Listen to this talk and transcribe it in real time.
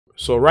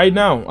So right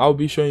now I'll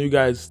be showing you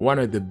guys one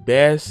of the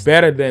best,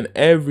 better than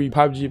every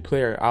PUBG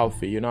player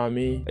outfit, you know what I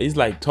mean? It's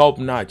like top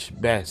notch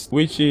best,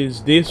 which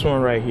is this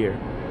one right here.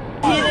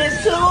 Get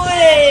into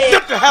it!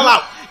 Get the hell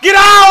out! Get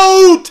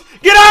out!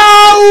 Get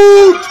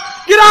out!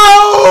 Get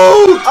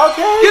out!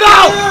 Okay. Get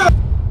out!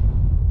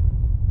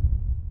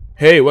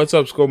 Hey, what's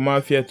up, Scope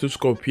Mafia?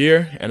 2Scope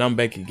here, and I'm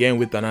back again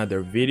with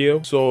another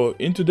video. So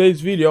in today's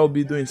video I'll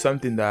be doing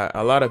something that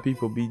a lot of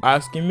people be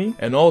asking me,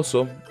 and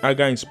also I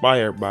got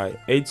inspired by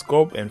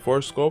 8Scope and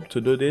 4Scope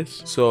to do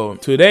this. So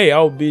today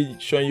I'll be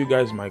showing you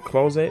guys my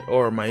closet,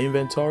 or my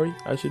inventory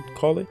I should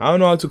call it. I don't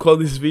know how to call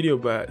this video,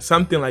 but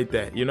something like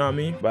that, you know what I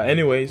mean? But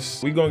anyways,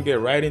 we're gonna get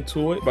right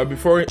into it. But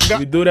before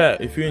we do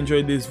that, if you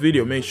enjoyed this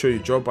video, make sure you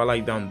drop a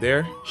like down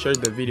there, share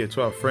the video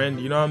to a friend,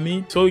 you know what I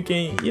mean, so we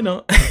can, you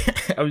know.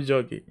 I'm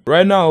joking.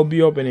 Right now I'll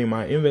be opening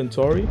my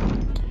inventory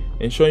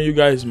and showing you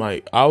guys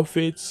my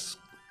outfits,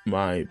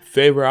 my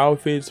favorite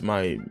outfits,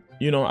 my,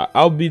 you know,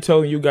 I'll be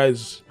telling you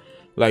guys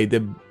like the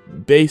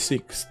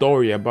basic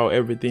story about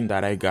everything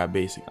that I got.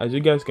 Basic, as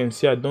you guys can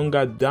see, I don't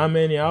got that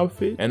many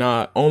outfits and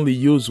I only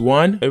use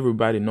one.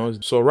 Everybody knows.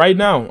 So right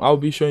now I'll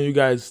be showing you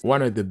guys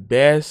one of the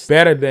best,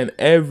 better than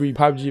every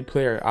PUBG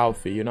player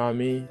outfit, you know what I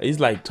mean? It's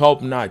like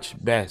top notch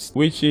best,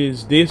 which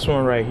is this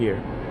one right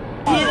here.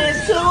 Get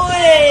into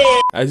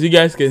it! As you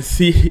guys can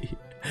see,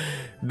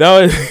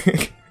 that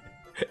was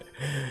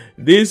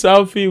this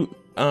outfit.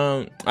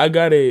 I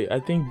got it, I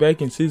think back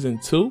in season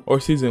 2 or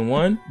season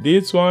 1.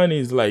 This one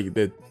is like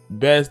the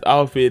best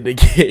outfit in the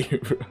game,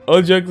 bro.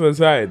 All jokes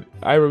aside,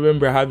 I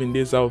remember having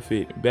this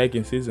outfit back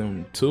in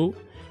season 2,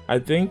 I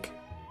think.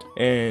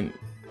 And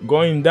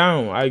going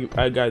down,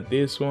 I got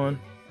this one.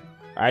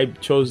 I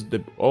chose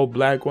the all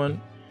black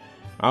one.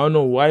 I don't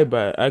know why,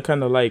 but I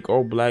kind of like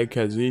all black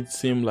because it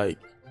seemed like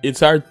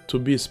it's hard to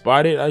be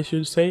spotted, I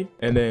should say.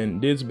 And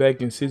then this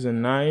back in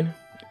season 9,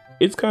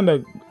 it's kind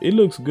of, it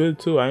looks good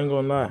too, I ain't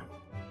gonna lie.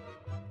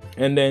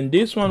 And then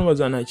this one was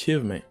an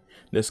achievement.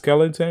 The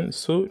skeleton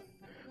suit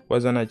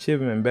was an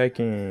achievement back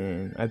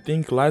in, I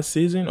think, last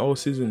season or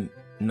season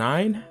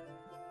 9,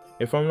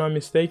 if I'm not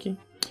mistaken.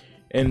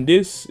 And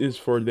this is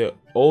for the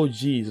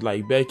OGs,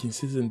 like back in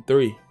season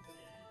 3.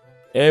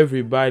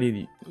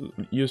 Everybody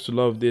used to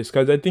love this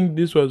because I think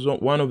this was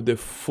one of the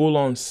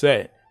full-on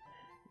set,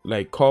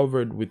 like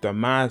covered with a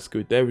mask,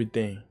 with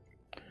everything.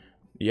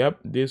 Yep,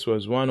 this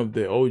was one of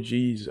the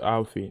OG's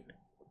outfit.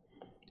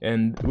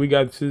 And we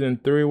got season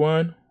 3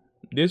 one.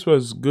 This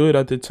was good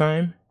at the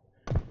time.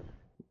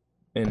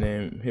 And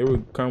then here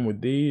we come with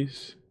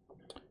these.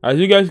 As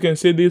you guys can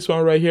see, this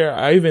one right here,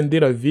 I even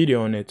did a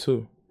video on it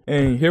too.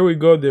 And here we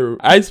go.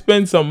 I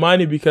spent some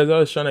money because I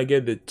was trying to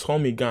get the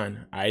Tommy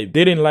gun. I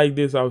didn't like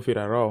this outfit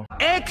at all.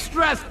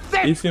 Extra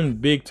thick! It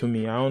seemed big to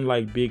me. I don't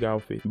like big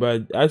outfits.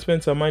 But I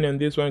spent some money on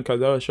this one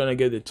because I was trying to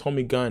get the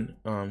Tommy gun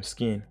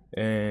skin.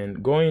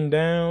 And going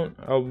down,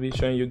 I'll be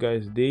showing you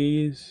guys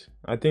these.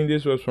 I think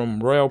this was from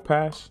Royal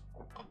Pass.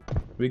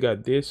 We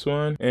got this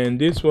one.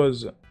 And this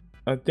was,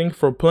 I think,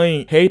 for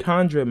playing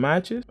 800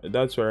 matches.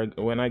 That's where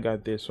when I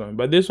got this one.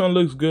 But this one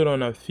looks good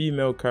on a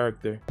female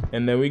character.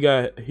 And then we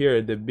got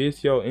here the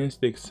Bestial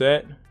Instinct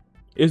set.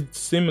 It's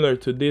similar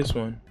to this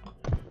one,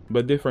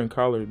 but different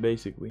colors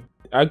basically.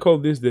 I call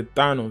this the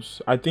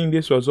Thanos. I think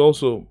this was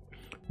also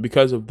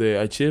because of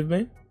the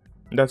achievement.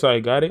 That's how I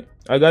got it.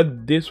 I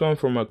got this one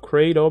from a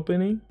crate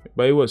opening,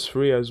 but it was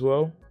free as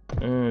well.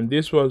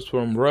 This was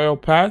from Royal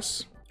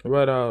Pass.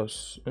 What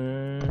else?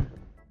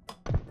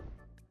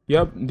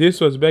 Yep,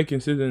 this was back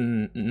in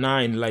season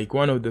 9, like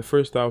one of the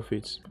first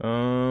outfits.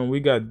 We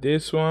got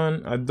this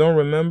one. I don't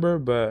remember,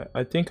 but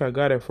I think I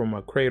got it from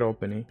a crate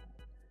opening,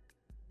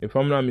 if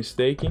I'm not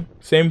mistaken.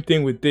 Same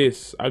thing with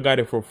this. I got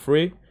it for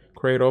free,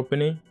 crate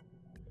opening.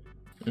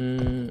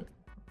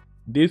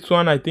 This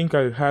one, I think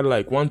I had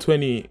like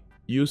 120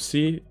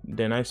 UC,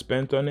 then I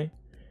spent on it,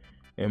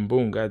 and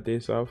boom, got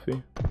this outfit.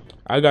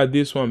 I got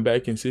this one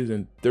back in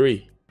season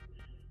 3.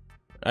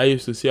 I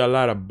used to see a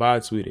lot of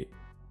bots with it.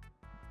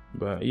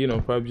 But you know,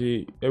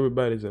 PUBG,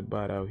 everybody's a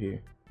bot out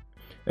here.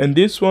 And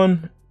this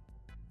one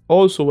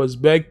also was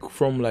back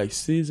from like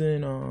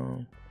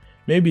season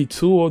maybe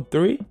 2 or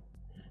 3,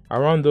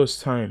 around those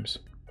times.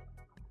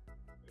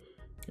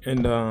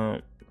 And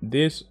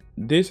this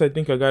I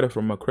think I got it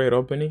from a crate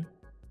opening.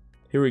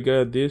 Here we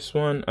got this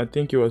one. I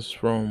think it was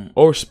from,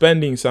 or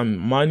spending some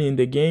money in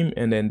the game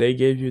and then they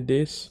gave you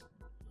this.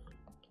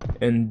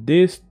 And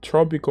this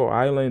Tropical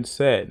Island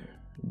set,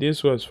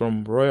 this was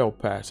from Royal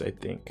Pass, I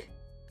think.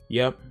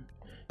 Yep,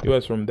 it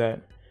was from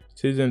that.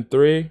 Season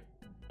 3,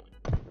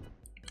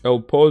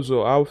 El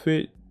Pozo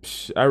outfit.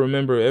 I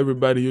remember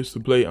everybody used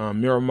to play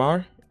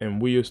Miramar, and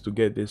we used to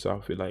get this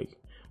outfit like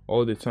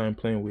all the time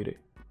playing with it.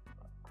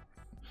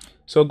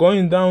 So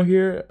going down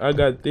here, I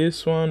got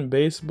this one,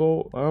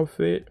 baseball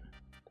outfit.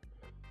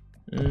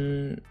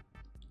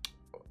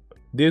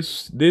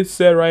 This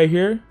set right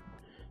here,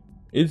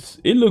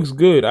 it looks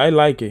good. I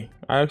like it.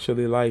 I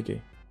actually like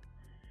it.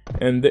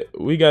 And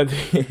we got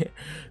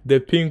the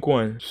pink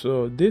one.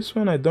 So this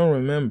one I don't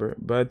remember,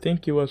 but I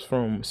think it was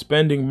from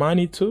spending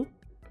money too.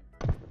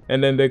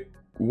 And then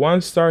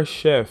 1-star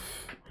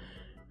chef.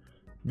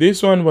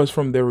 This one was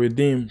from the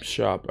Redeem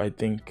shop, I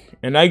think,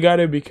 and I got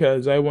it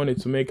because I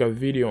wanted to make a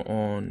video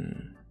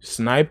on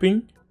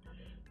sniping.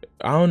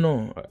 I don't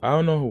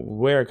know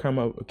where I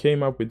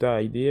came up with that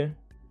idea.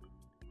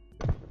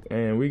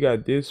 And we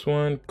got this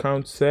one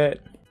count set.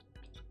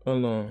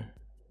 Hold on,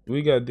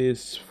 we got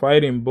this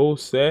fighting bull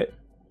set.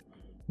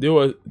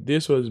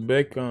 This was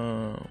back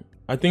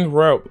I think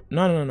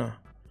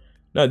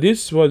no,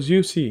 this was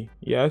UC.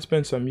 Yeah, I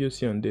spent some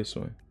UC on this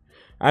one.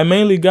 I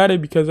mainly got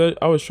it because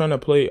I was trying to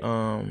play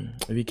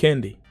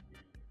Vikendi.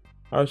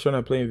 I was trying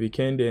to play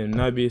Vikendi and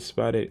not be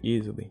spotted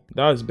easily.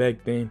 That was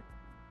back then.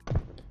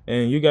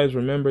 And you guys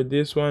remember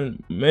this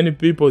one? Many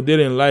people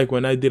didn't like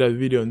when I did a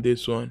video on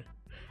this one.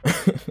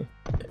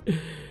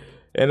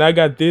 And I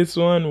got this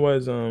one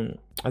was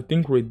I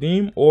think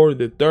Redeem or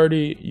the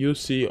 30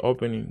 UC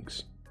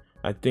openings,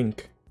 I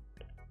think.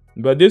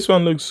 But this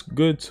one looks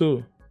good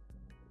too.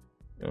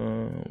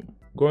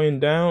 Going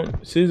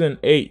down, season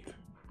 8.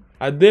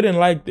 I didn't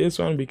like this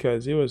one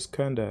because it was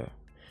kinda,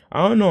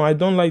 I don't know, I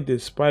don't like the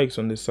spikes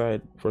on the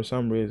side for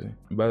some reason.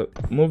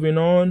 But moving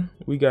on,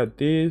 we got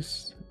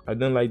this. I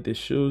don't like the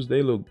shoes,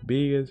 they look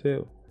big as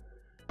hell.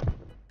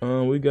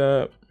 We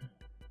got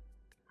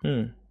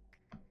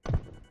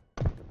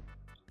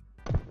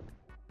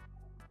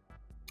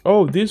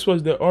oh, this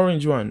was the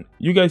orange one.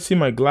 You guys see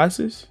my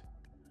glasses?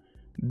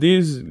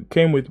 These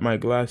came with my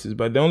glasses,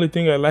 but the only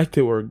thing I liked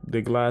it were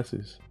the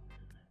glasses.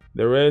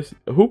 The rest,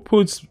 who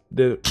puts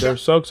their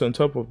socks on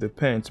top of the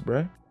pants,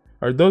 bruh?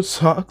 Are those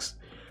socks?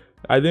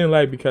 I didn't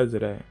like because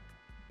of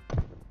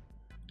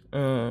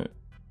that.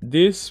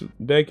 This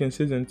back in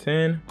season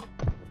 10,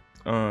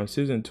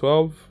 season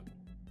 12.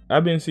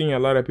 I've been seeing a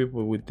lot of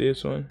people with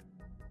this one.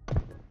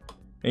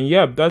 And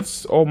yeah,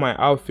 that's all my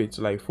outfits,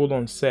 like full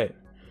on set.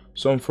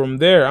 So from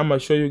there, I'm gonna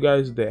show you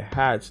guys the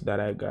hats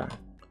that I got.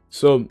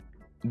 So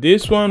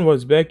this one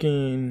was back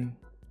in,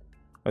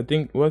 I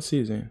think, what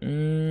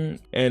season?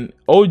 And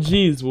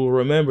OGs will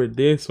remember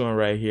this one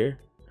right here.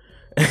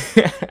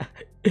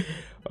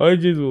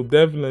 OGs will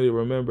definitely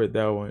remember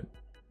that one.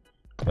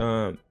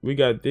 We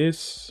got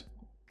this.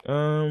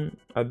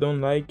 I don't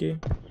like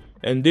it.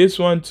 And this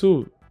one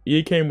too.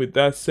 It came with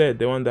that set,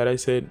 the one that I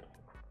said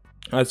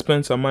I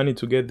spent some money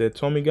to get the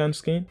Tommy gun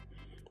skin.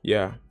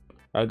 Yeah,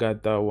 I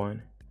got that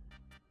one.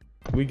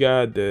 We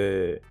got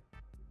the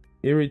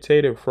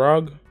irritated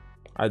frog.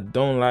 I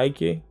don't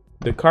like it.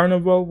 The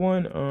carnival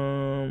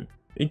one,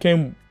 it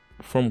came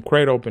from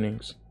crate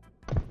openings.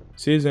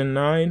 Season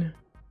 9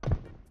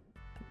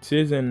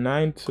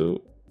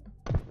 too.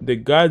 The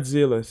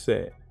Godzilla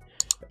set.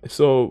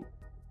 So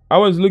I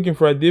was looking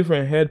for a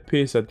different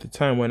headpiece at the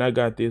time when I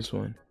got this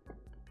one.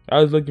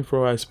 I was looking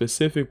for a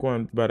specific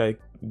one, but I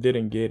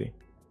didn't get it.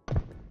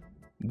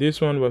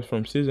 This one was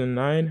from season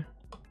 9.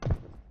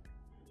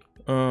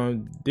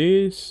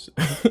 This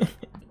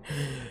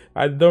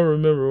I don't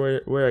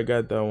remember where I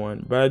got that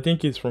one, but I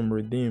think it's from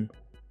Redeem.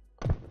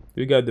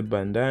 We got the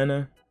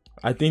bandana.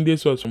 I think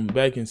this was from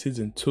back in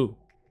season 2.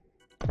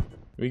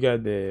 We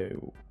got the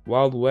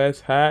Wild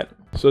West hat.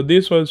 So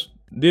this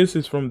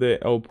is from the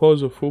El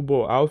Pozo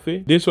football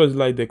outfit. This was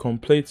like the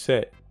complete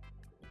set.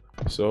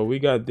 So we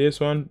got this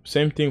one,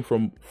 same thing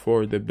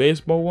for the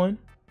baseball one.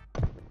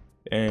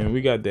 And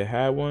we got the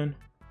hat one.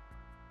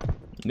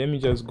 Let me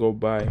just go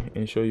by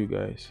and show you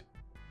guys.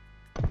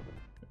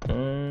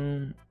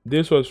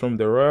 This was from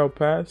the Royal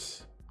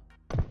Pass.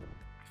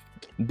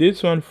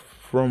 This one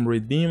from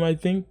Redeem, I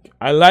think.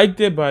 I liked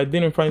it, but I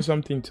didn't find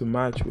something to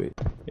match with.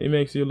 It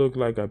makes you look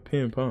like a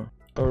pimp, huh?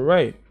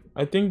 Alright,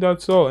 I think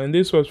that's all. And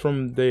this was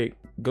from the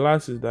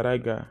glasses that I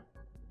got.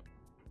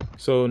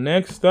 So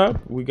next up,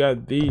 we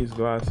got these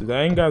glasses.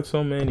 I ain't got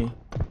so many.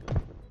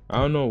 I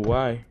don't know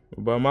why,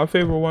 but my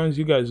favorite ones,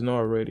 you guys know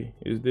already,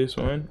 is this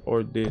one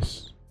or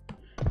this.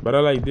 But I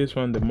like this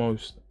one the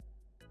most.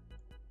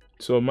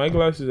 So my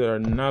glasses are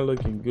not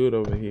looking good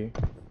over here.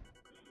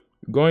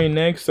 Going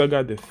next, I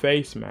got the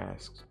face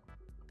masks.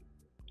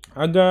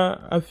 I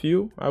got a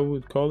few, I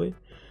would call it.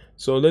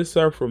 So let's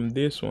start from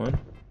this one.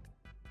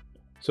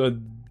 So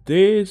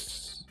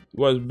this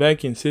was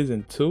back in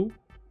season 2.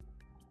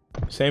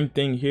 Same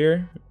thing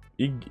here.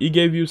 It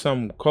gave you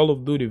some Call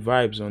of Duty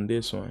vibes on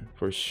this one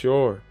for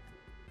sure.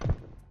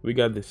 We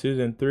got the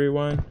season 3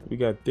 one. We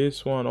got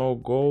this one all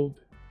gold.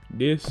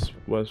 This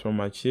was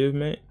from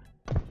Achievement.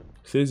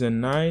 Season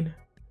 9.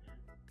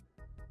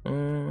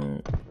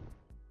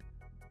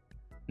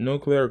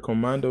 Nuclear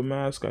Commando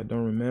mask, I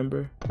don't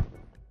remember.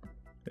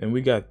 And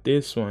we got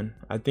this one.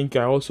 I think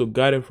I also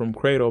got it from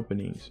crate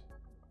openings.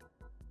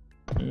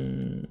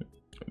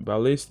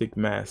 Ballistic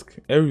mask.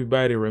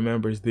 Everybody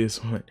remembers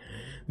this one.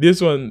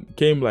 This one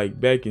came like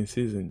back in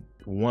season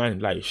 1,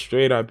 like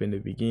straight up in the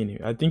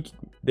beginning. I think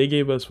they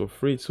gave us for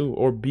free too,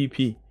 or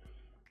BP.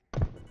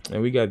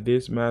 And we got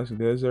this mask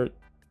desert.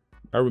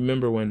 I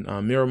remember when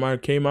Miramar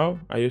came out,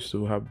 I used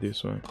to have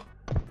this one.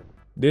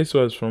 This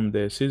was from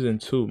the season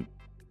 2.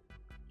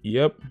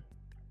 Yep,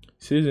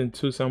 season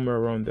 2, somewhere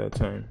around that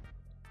time.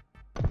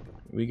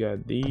 We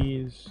got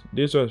these.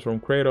 This was from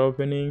crate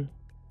opening.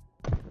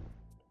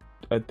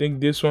 I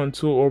think this one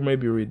too, or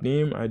maybe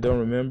redeem, I don't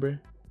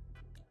remember.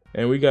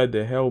 And we got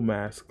the hell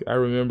mask. I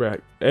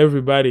remember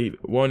everybody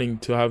wanting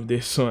to have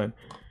this one.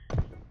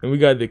 And we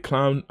got the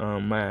clown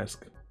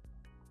mask.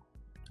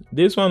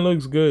 This one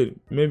looks good,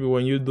 maybe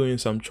when you're doing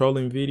some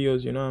trolling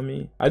videos, you know what I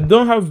mean. I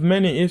don't have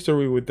many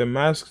history with the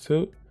mask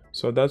too,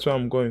 so that's why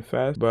I'm going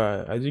fast.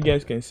 But as you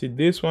guys can see,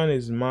 this one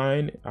is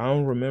mine. I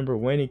don't remember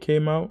when it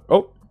came out.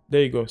 Oh,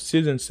 there you go,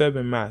 season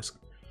 7 mask.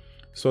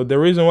 So the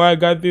reason why I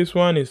got this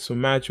one is to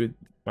match with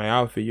my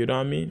outfit, you know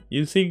what I mean.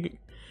 You see,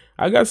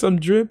 I got some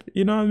drip,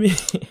 you know what I mean.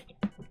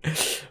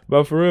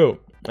 But for real,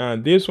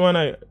 this one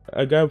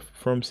I got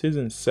from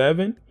season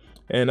 7,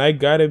 and I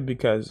got it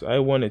because I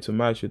wanted to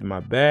match with my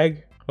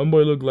bag.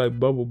 Homeboy look like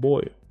Bubble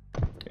Boy.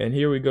 And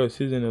here we go,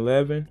 season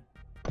 11.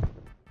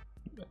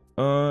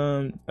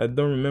 I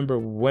don't remember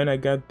when I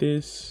got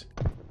this.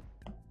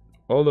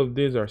 All of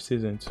these are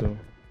season 2.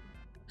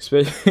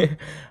 Especially,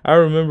 I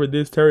remember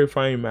this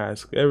terrifying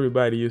mask.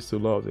 Everybody used to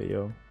love it,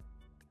 yo.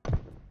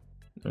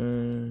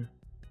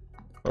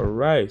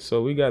 Alright,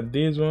 so we got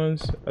these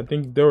ones. I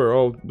think they were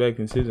all back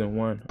in season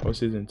 1 or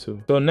season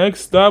 2. So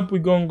next up, we're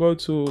gonna go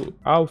to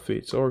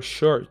outfits or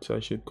shirts,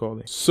 I should call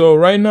it. So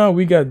right now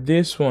we got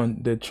this one,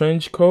 the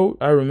trench coat.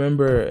 I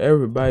remember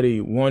everybody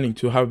wanting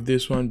to have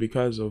this one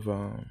because of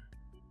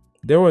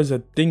there was a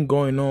thing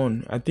going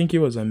on. I think it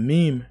was a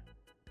meme,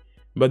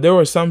 but there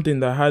was something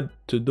that had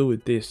to do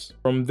with this.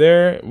 From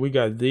there, we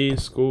got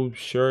these school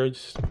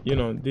shirts, you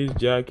know, these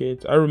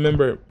jackets. I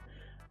remember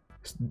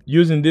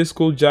using this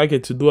cool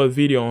jacket to do a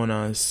video on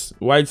a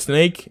white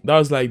snake. That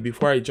was like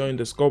before I joined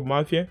the Scope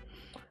Mafia.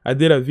 I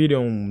did a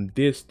video on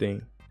this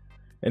thing,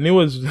 and it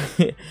was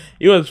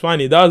it was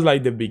funny. That was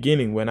like the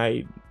beginning when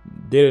I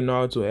didn't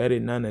know how to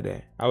edit, none of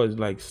that. I was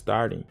like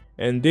starting.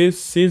 And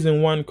this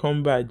season 1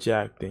 combat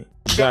jack thing,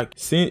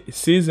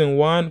 season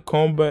 1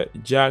 combat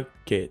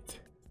jacket,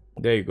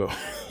 there you go.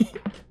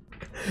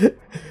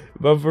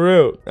 But for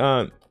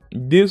real,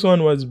 this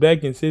one was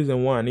back in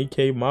season 1. It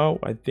came out,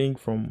 I think,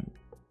 from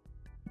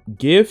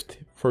gift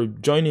for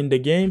joining the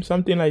game,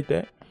 something like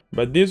that.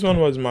 But this one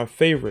was my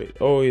favorite.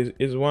 Oh,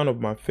 is one of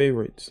my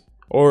favorites.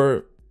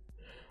 Or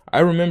I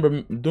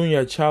remember doing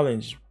a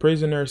challenge,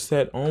 prisoner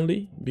set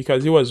only,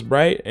 because it was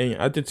bright, and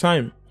at the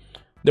time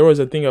there was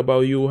a thing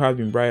about you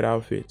having bright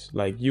outfits,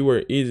 like you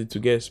were easy to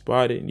get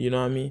spotted, you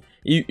know what I mean.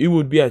 It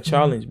would be a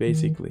challenge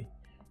basically.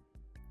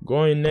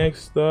 Going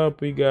next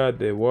up, we got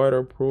the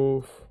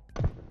waterproof.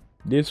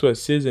 This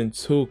was season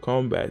 2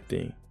 combat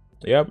thing.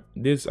 Yep,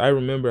 this I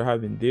remember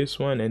having this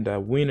one and the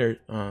winner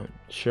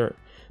shirt.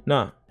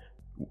 Nah,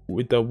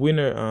 with the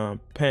winner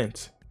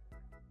pants.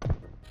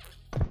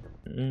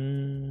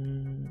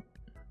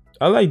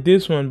 I like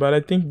this one, but I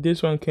think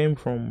this one came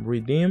from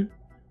Redeem.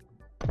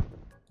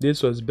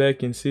 This was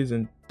back in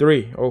season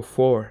 3 or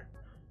 4.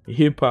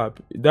 Hip hop.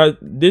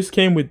 This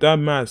came with that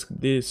mask.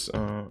 This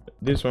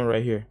one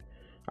right here.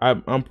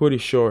 I'm pretty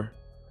sure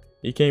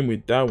it came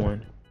with that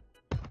one.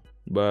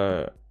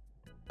 But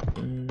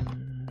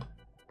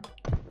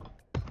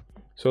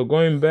so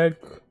going back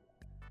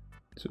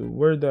to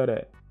where that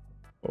at?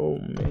 Oh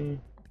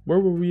man, where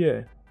were we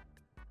at?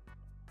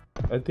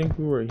 I think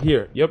we were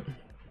here. Yep.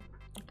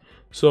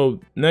 So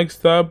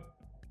next up,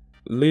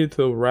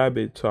 Little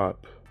Rabbit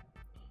top.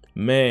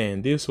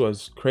 Man, this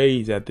was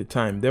crazy at the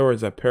time. There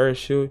was a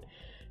parachute.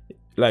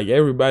 Like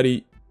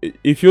everybody,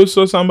 if you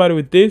saw somebody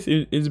with this,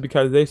 it's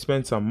because they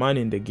spent some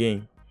money in the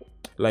game.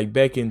 Like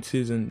back in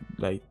season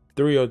like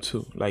 3 or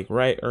 2, like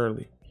right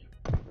early.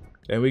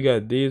 And we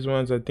got these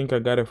ones. I think I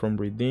got it from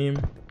Redeem.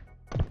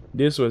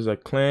 This was a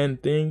clan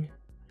thing.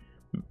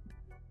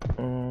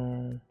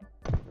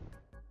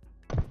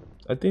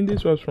 I think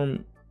this was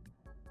from,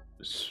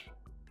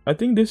 I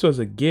think this was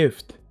a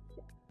gift.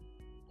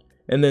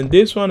 And then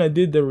this one I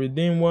did the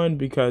Redeem one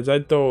because I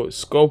thought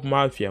Scope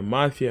Mafia,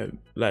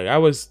 like I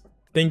was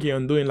thinking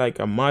on doing like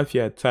a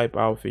Mafia type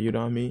outfit, you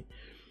know what I mean.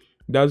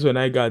 That's when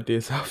I got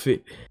this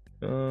outfit.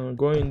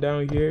 Going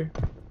down here,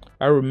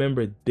 I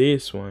remember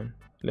this one.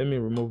 Let me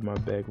remove my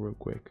bag real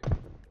quick.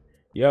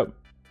 Yep,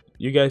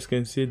 you guys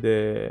can see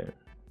the,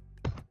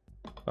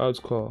 how it's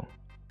called,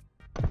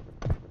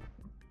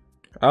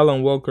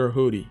 Alan Walker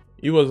hoodie.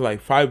 It was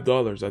like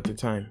 $5 at the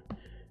time,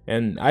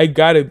 and I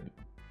got it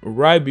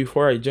right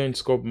before I joined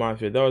Scope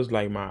Mafia. That was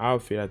like my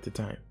outfit at the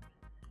time,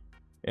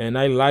 and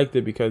I liked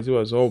it because it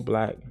was all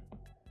black.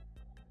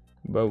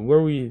 But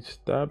where we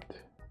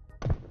stopped,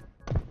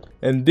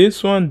 and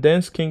this one,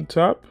 Dance King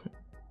top,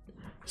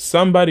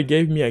 somebody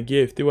gave me a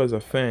gift. It was a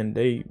fan.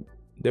 They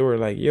were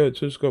like, yo,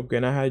 Scope,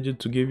 can I hide you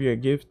to give you a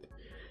gift?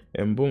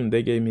 And boom,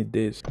 they gave me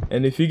this.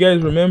 And if you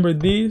guys remember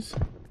these,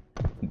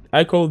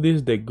 I call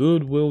these the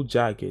Goodwill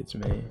jackets,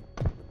 man.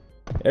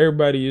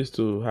 Everybody used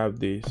to have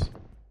these.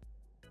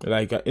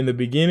 Like in the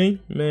beginning,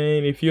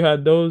 man, if you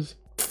had those,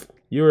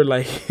 you were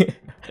like,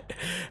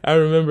 I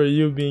remember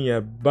you being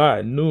a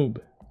bot noob.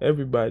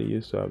 Everybody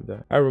used to have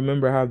that. I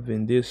remember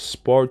having this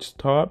sports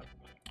top.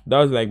 That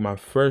was like my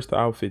first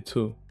outfit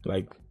too.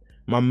 Like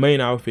my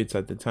main outfits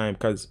at the time,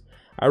 because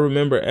I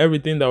remember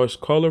everything that was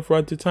colorful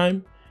at the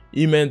time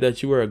it meant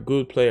that you were a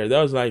good player.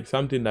 That was like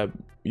something that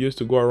used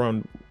to go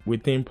around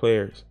within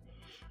players.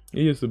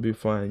 It used to be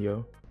fun,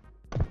 yo.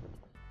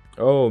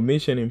 Oh,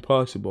 Mission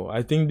Impossible.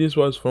 I think this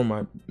was from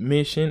a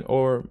mission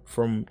or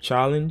from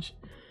challenge.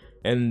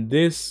 And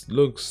this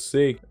looks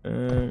sick.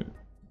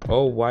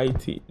 All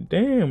white tee.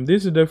 Damn,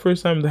 this is the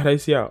first time that I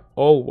see a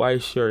all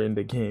white shirt in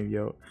the game,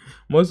 yo.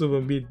 Most of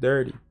them be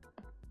dirty.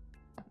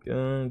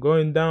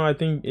 Going down, I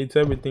think it's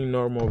everything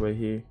normal over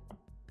here.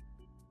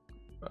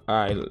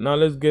 Alright, now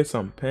let's get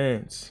some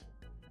pants.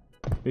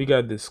 We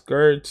got the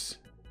skirts.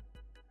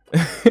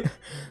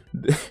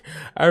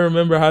 I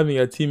remember having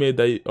a teammate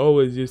that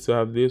always used to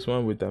have this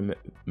one with a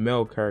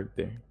male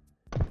character.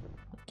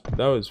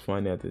 That was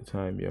funny at the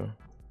time, yo.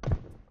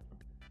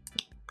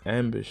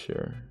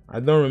 Ambusher. I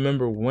don't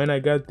remember when I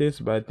got this,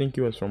 but I think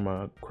it was from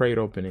a crate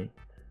opening.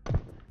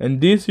 And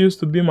this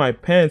used to be my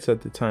pants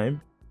at the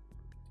time.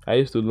 I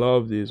used to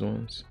love these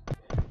ones.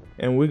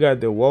 And we got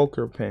the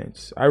Walker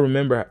pants. I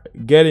remember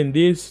getting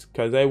this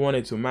because I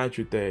wanted to match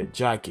with the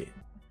jacket.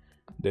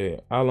 The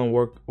Alan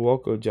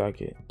Walker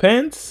jacket.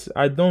 Pants,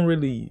 I don't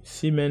really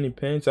see many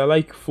pants. I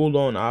like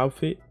full-on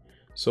outfit.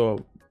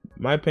 So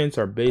my pants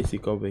are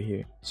basic over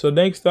here. So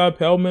next up,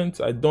 helmets.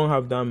 I don't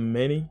have that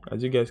many.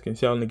 As you guys can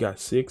see, I only got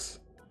 6.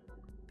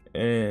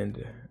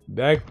 And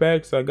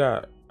backpacks, I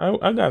got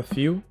a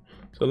few.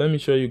 So let me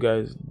show you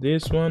guys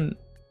this one.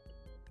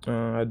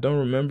 I don't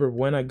remember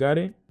when I got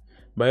it,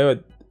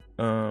 but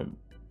I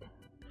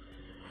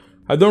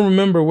don't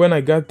remember when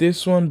I got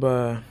this one,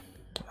 but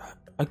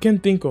I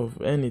can't think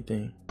of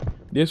anything.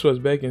 This was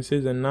back in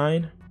season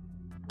 9.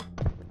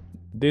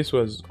 This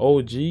was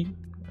OG,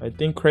 I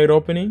think, crate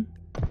opening.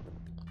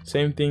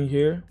 Same thing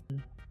here.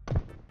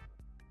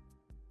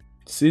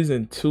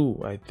 Season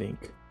 2, I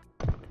think.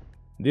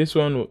 This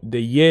one,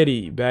 the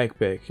Yeti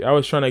backpack. I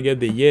was trying to get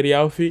the Yeti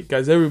outfit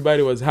because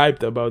everybody was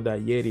hyped about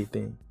that Yeti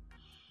thing.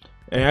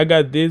 And I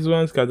got these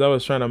ones because I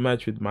was trying to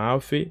match with my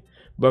outfit.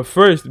 But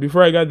first,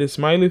 before I got the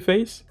smiley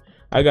face,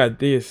 I got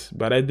this,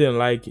 but I didn't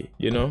like it,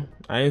 you know.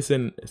 I ain't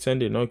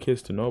sending no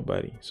kiss to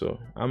nobody, so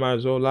I might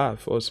as well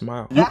laugh or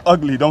smile. You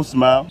ugly, don't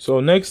smile.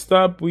 So next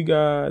up, we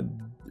got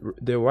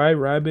the White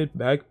Rabbit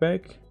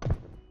backpack.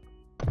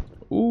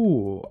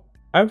 Ooh,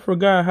 I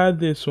forgot I had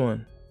this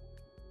one.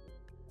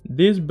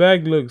 This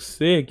bag looks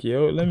sick,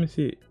 yo. Let me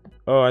see.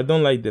 Oh, I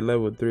don't like the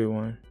level 3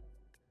 one.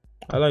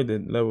 I like the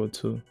level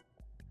 2.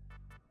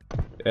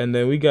 And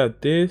then we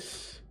got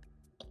this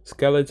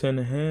skeleton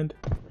hand.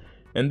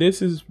 And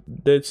this is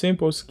the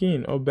simple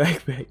skin or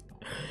backpack.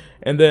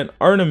 And then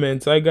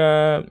ornaments, I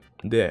got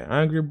the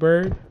Angry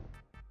Bird.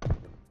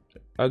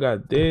 I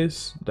got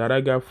this that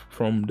I got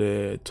from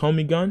the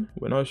Tommy gun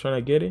when I was trying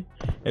to get it.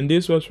 And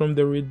this was from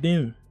the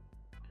Redeem.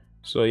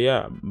 So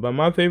yeah, but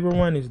my favorite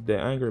one is the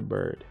Angry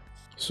Bird.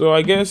 So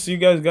I guess you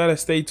guys gotta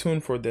stay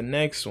tuned for the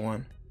next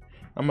one.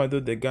 I'm gonna do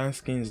the gun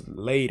skins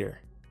later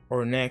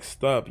or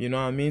next up, you know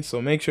what I mean?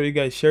 So make sure you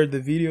guys share the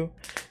video,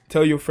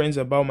 tell your friends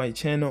about my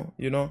channel,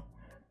 you know,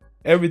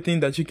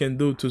 everything that you can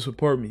do to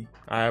support me.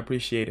 I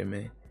appreciate it,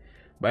 man.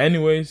 But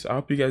anyways, I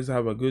hope you guys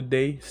have a good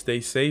day, stay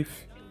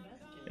safe,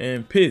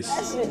 and peace.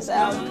 That shit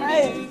sounds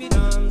crazy.